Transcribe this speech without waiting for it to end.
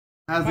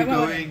How's it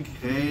going?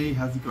 Hey,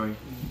 how's it going?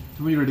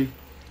 Are you ready?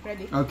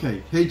 Ready.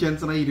 Okay. Hey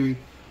Jensen, how are you doing?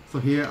 So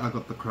here I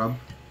got the crab.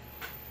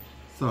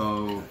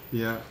 So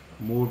here,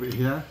 move it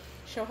here.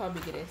 Show how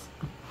big it is.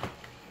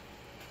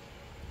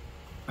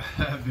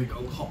 Big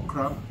old hot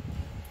crab.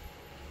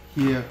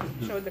 Here.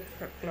 Show the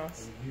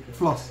claws.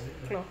 Floss.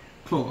 Claw.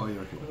 Claw. Oh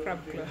yeah. Claw. Crab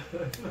claw.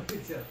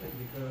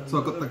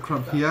 So I got the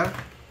crab here.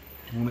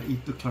 I want to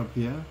eat the crab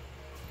here.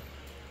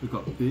 We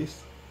got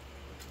this.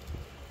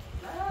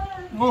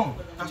 Oh,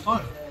 that's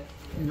nice.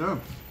 Yeah.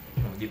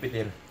 Dip it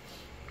in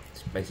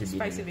spicy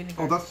vinegar.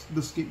 Oh, that's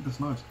the skin. That's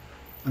nice.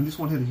 And this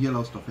one had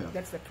yellow stuff here.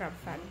 That's the crab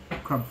fat.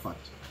 Crab fat.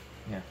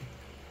 Yeah.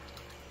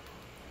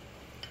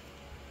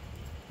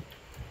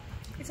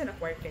 It's an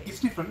acquired taste. It's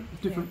different.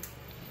 It's different.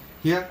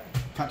 Here,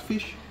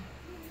 catfish.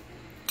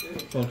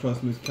 So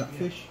trust me, it's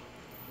catfish.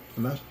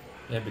 And that's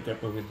Yeah, be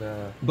careful with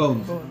the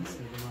bones. Bones.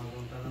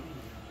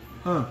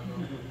 Huh.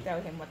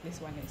 Tell him what this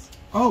one is.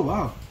 Oh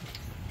wow.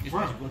 This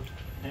Wow. is good.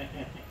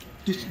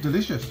 It's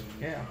delicious.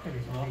 Yeah,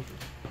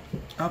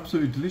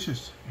 Absolutely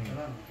delicious.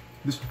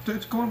 This,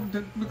 come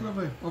on, look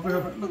over there. Over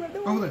here. Look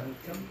over there.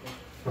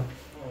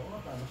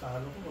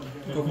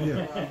 Over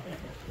here.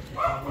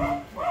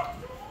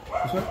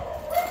 This one.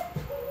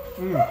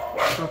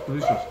 That's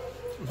delicious.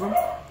 This one.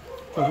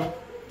 This one.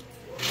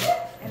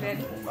 And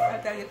then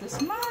I'll tell you to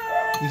smile.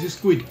 This is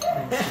squid.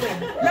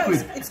 No,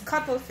 it's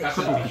cuttlefish.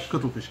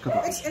 Cuttlefish.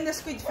 It's in the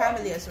squid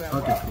family as well.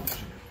 Okay, cool.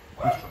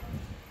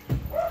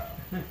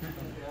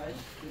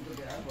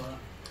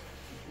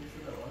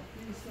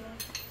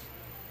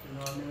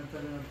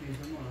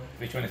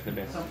 Which one is the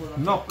best?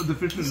 No, the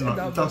fish is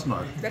not. That's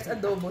not. That's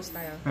adobo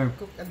style. Yeah.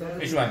 Cooked adobo.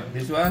 Which one?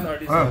 This one or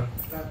this one?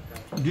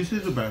 This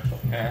is the best.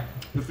 Yeah.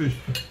 The fish.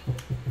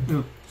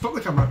 Yeah. Stop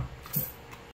the camera.